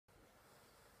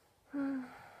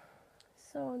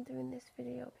So I'm doing this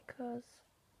video because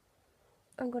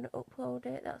I'm going to upload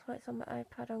it. That's why it's on my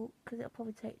iPad, because it'll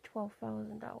probably take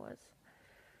 12,000 hours.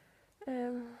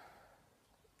 And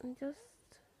just,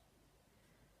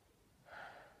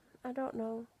 I don't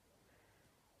know.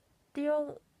 The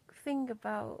whole thing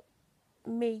about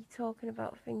me talking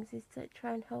about things is to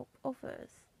try and help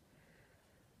others.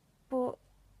 But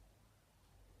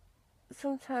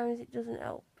sometimes it doesn't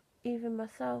help even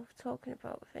myself talking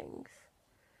about things.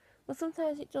 Well,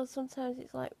 sometimes it does. Sometimes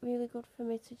it's like really good for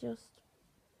me to just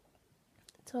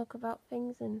talk about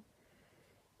things and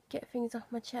get things off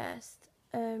my chest.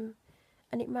 And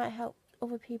it might help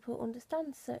other people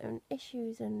understand certain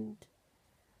issues and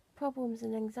problems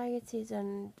and anxieties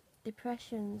and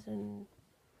depressions and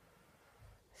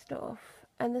stuff.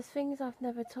 And there's things I've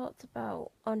never talked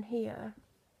about on here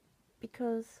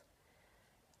because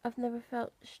I've never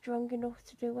felt strong enough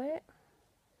to do it.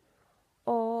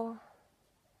 Or,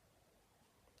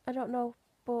 I don't know,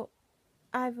 but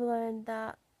I've learned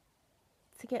that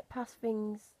to get past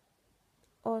things,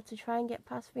 or to try and get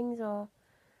past things, or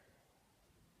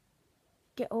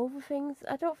get over things,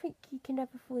 I don't think you can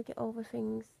ever fully get over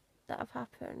things that have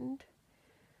happened.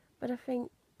 But I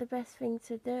think the best thing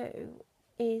to do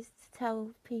is to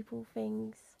tell people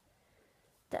things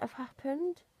that have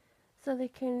happened so they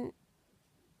can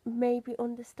maybe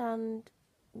understand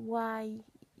why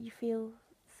you feel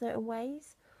certain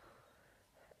ways.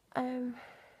 And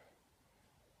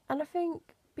I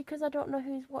think because I don't know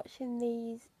who's watching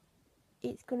these,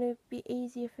 it's going to be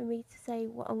easier for me to say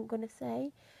what I'm going to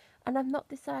say. And I've not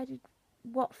decided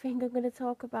what thing I'm going to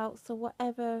talk about, so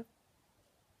whatever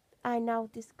I now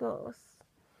discuss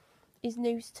is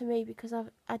news to me because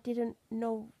I didn't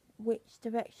know which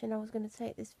direction I was going to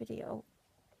take this video.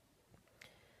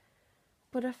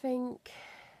 But I think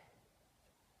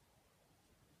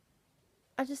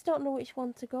I just don't know which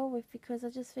one to go with, because I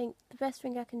just think the best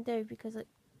thing I can do, because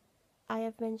I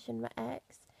have mentioned my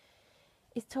ex,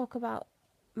 is talk about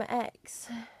my ex.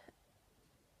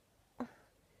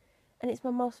 And it's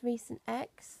my most recent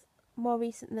ex, more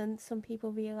recent than some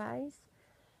people realise.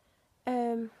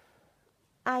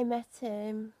 I met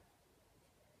him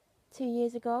 2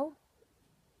 years ago.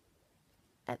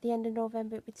 At the end of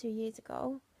November, it'd be 2 years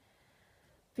ago,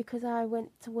 because I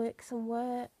went to work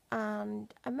somewhere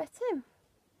and I met him.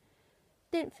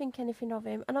 Didn't think anything of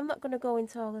him, and I'm not going to go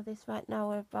into all of this right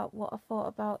now about what I thought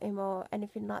about him or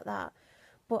anything like that.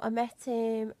 But I met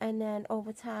him, and then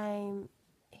over time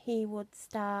he would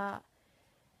start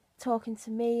talking to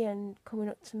me and coming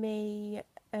up to me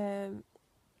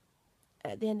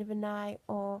at the end of the night,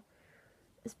 or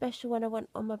especially when I went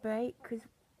on my break, because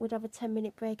we'd have a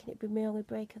 10-minute break and it'd be my only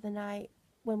break of the night.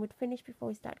 When we'd finish before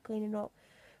we started cleaning up,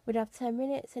 we'd have 10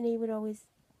 minutes and he would always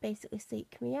basically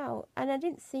seek me out. And I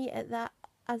didn't see it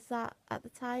as that at the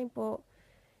time, but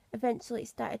eventually it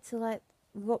started to like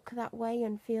look that way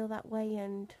and feel that way,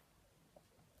 and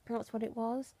that's what it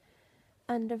was.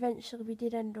 And eventually we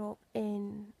did end up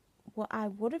in what I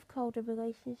would have called a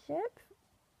relationship,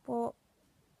 but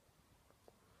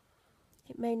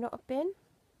it may not have been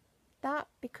that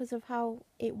because of how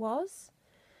it was.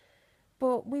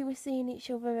 But we were seeing each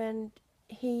other, and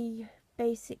he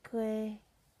basically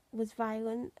was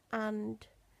violent, and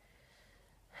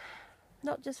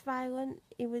not just violent,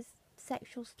 it was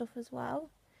sexual stuff as well.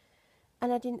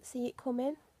 And I didn't see it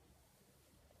coming,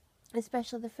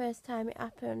 especially the first time it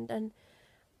happened. And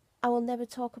I will never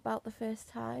talk about the first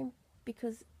time,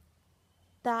 because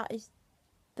that is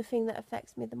the thing that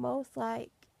affects me the most. Like,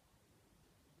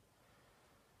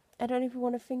 I don't even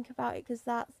want to think about it, because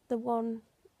that's the one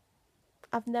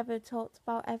I've never talked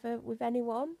about ever with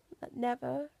anyone. Like,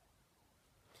 never.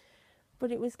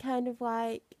 But it was kind of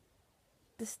like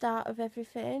the start of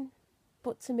everything,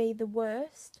 but to me the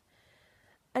worst.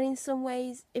 And in some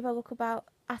ways, if I look about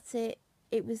at it,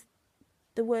 it was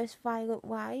the worst violent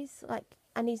wise. Like,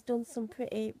 and he's done some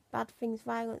pretty bad things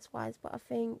violence wise, but I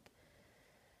think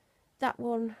that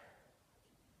one,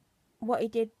 what he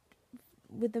did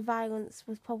with the violence,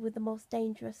 was probably the most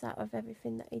dangerous out of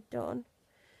everything that he'd done.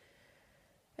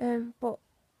 But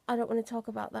I don't want to talk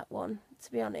about that one,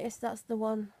 to be honest. That's the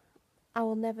one I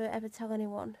will never ever tell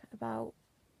anyone about.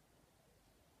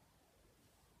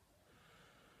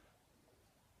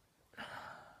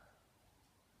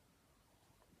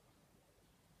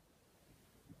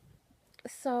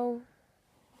 So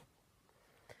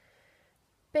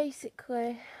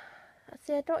basically,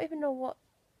 I don't even know what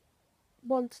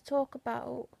one to talk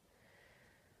about.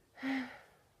 God.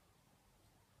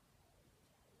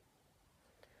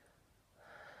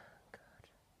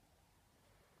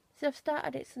 So I've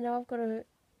started it, so now I've got to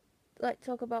like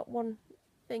talk about one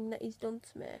thing that he's done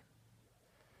to me.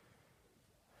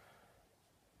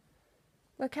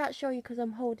 I can't show you because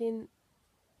I'm holding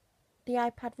the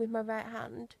iPad with my right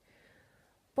hand,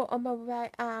 but on my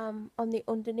right arm, on the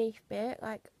underneath bit,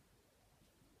 like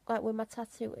where my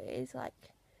tattoo is, like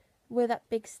where that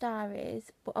big star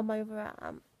is, but on my other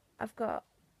arm, I've got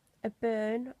a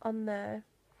burn on there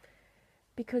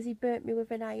because he burnt me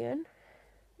with an iron.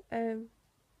 And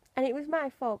it was my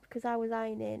fault because I was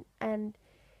ironing and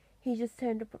he just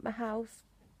turned up at my house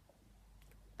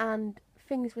and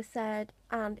things were said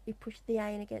and he pushed the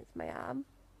iron against my arm.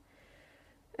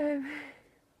 Um,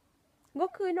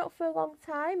 Luckily not for a long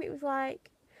time. It was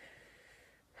like,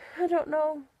 I don't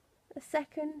know, a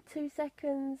second, 2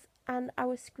 seconds, and I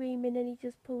was screaming and he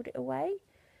just pulled it away.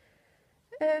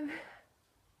 I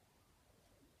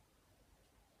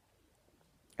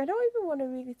don't even want to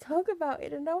really talk about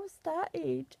it, and now I've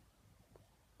started.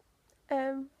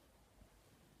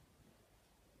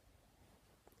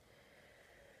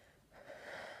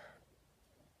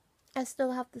 I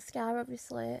still have the scar,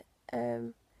 obviously.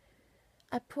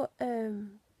 I put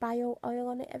bio oil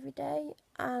on it every day,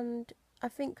 and I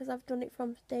think because I've done it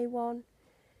from day one,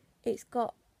 it's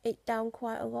got it down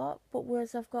quite a lot. But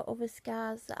whereas I've got other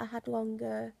scars that I had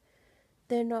longer,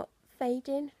 they're not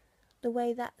fading the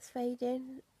way that's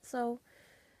fading. So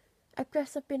I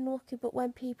guess I've been lucky, but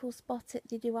when people spot it,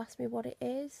 they do ask me what it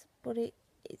is. But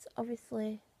it's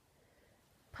obviously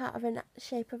part of the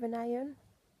shape of an iron.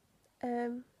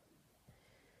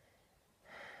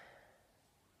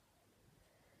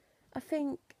 I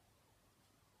think,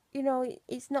 you know,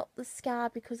 it's not the scar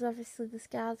because obviously the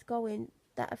scar's going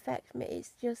that affects me.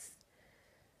 It's just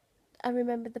I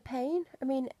remember the pain. I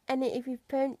mean, and if you've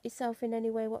burnt yourself in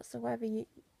any way whatsoever, you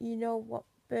know what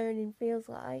burning feels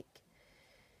like.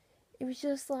 It was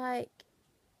just like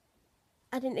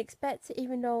I didn't expect it,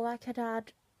 even though like I'd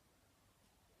had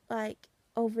like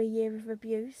over a year of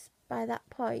abuse by that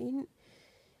point.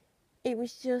 It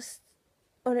was just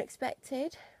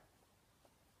unexpected,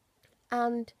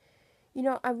 and you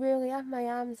know I really have my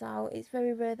arms out. It's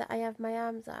very rare that I have my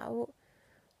arms out,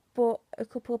 but a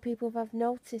couple of people have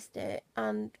noticed it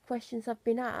and questions have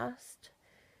been asked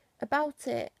about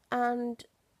it, and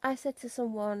I said to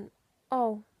someone,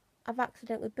 oh, I've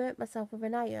accidentally burnt myself with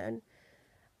an iron,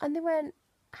 and they went,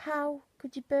 how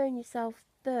could you burn yourself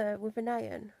there with an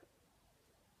iron?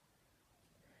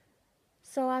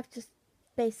 So I've just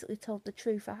basically told the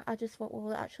truth. I just thought,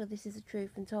 well, actually this is the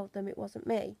truth, and told them it wasn't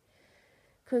me,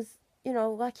 because you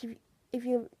know, like if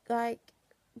you like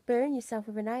burn yourself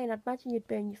with an iron, I'd imagine you'd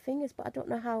burn your fingers, but I don't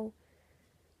know how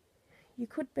you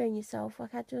could burn yourself.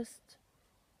 Like I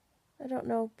don't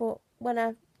know, but when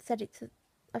I said it to,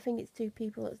 I think it's 2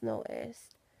 people that's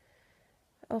noticed,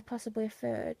 or possibly a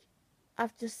third,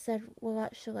 I've just said, well,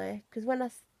 actually, because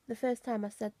the first time I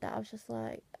said that, I was just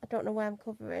like, I don't know why I'm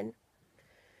covering.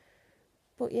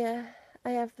 But yeah,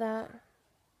 I have that.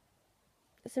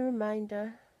 It's a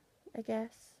reminder, I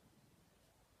guess.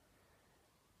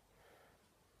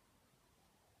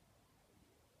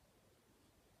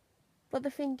 But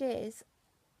the thing is,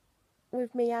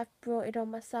 with me, I've brought it on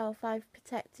myself. I've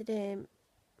protected him,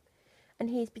 and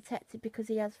he's protected because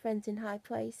he has friends in high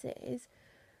places.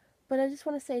 But I just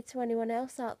want to say to anyone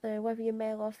else out there, whether you're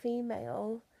male or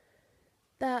female,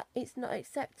 that it's not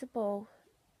acceptable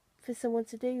for someone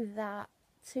to do that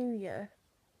to you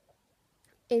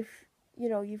if, you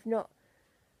know, you've not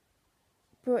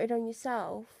brought it on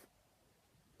yourself.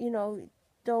 You know,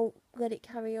 don't let it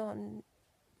carry on.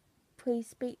 Please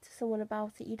speak to someone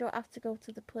about it. You don't have to go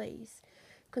to the police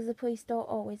because the police don't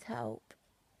always help.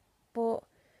 But,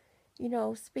 you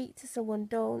know, speak to someone.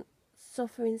 Don't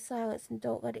suffer in silence and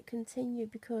don't let it continue,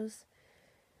 because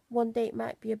one day it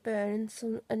might be a burn,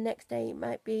 and next day it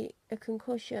might be a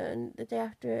concussion. The day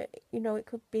after, you know, it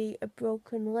could be a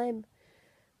broken limb.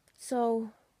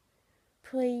 So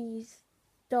please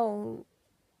don't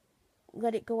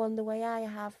let it go on the way I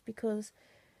have, because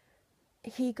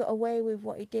he got away with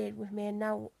what he did with me, and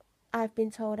now I've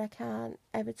been told I can't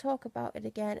ever talk about it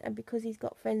again. And because he's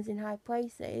got friends in high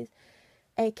places,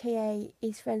 aka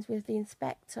he's friends with the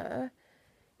inspector,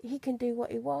 he can do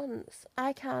what he wants.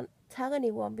 I can't tell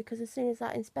anyone, because as soon as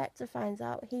that inspector finds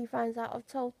out, he finds out I've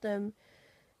told them,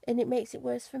 and it makes it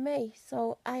worse for me.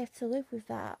 So I have to live with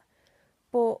that.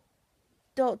 But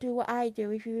don't do what I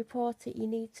do. If you report it, you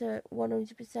need to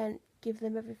 100% give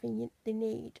them everything they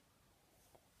need.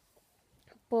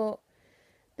 But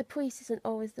the police isn't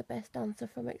always the best answer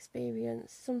from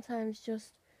experience. Sometimes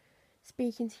just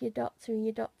speaking to your doctor, and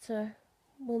your doctor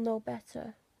will know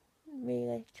better.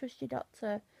 Really, trust your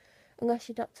doctor, unless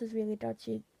your doctor's really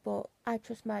dodgy. But I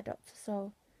trust my doctor,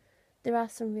 so there are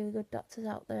some really good doctors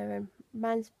out there, and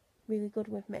mine's really good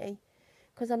with me.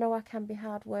 because I know I can be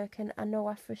hard work and I know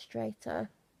I frustrate her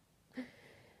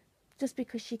just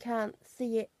because she can't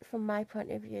see it from my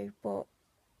point of view. But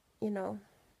you know,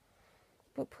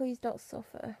 but please don't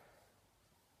suffer,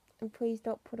 and please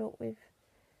don't put up with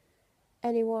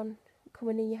anyone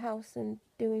coming in your house and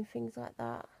doing things like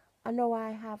that. I know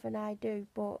I have and I do,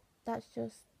 but that's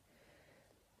just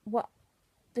what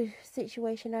the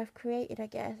situation I've created. I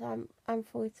guess I'm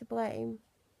fully to blame,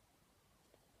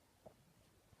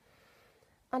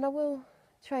 and I will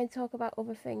try and talk about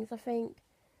other things. I think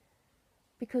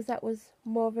because that was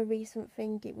more of a recent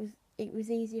thing, it was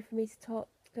easier for me to talk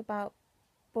about.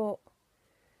 But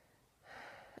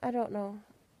I don't know.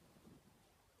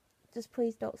 Just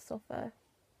please don't suffer.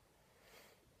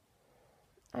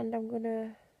 And I'm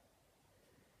gonna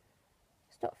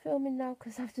stop filming now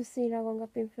because I've just seen how long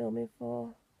I've been filming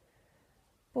for.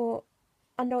 But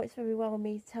I know it's very well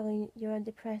me telling you I'm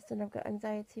depressed and I've got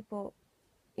anxiety, but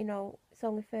you know, it's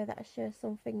only fair that I share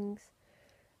some things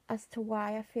as to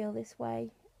why I feel this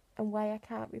way and why I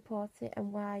can't report it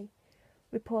and why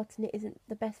reporting it isn't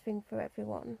the best thing for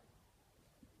everyone.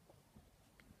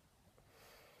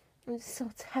 I'm just so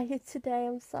tired today,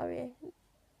 I'm sorry.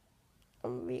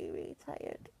 I'm really, really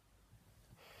tired.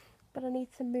 But I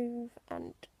need to move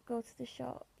and go to the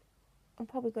shop. I'm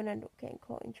probably going to end up getting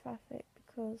caught in traffic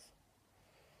because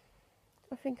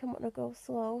I think I'm going to go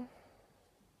slow.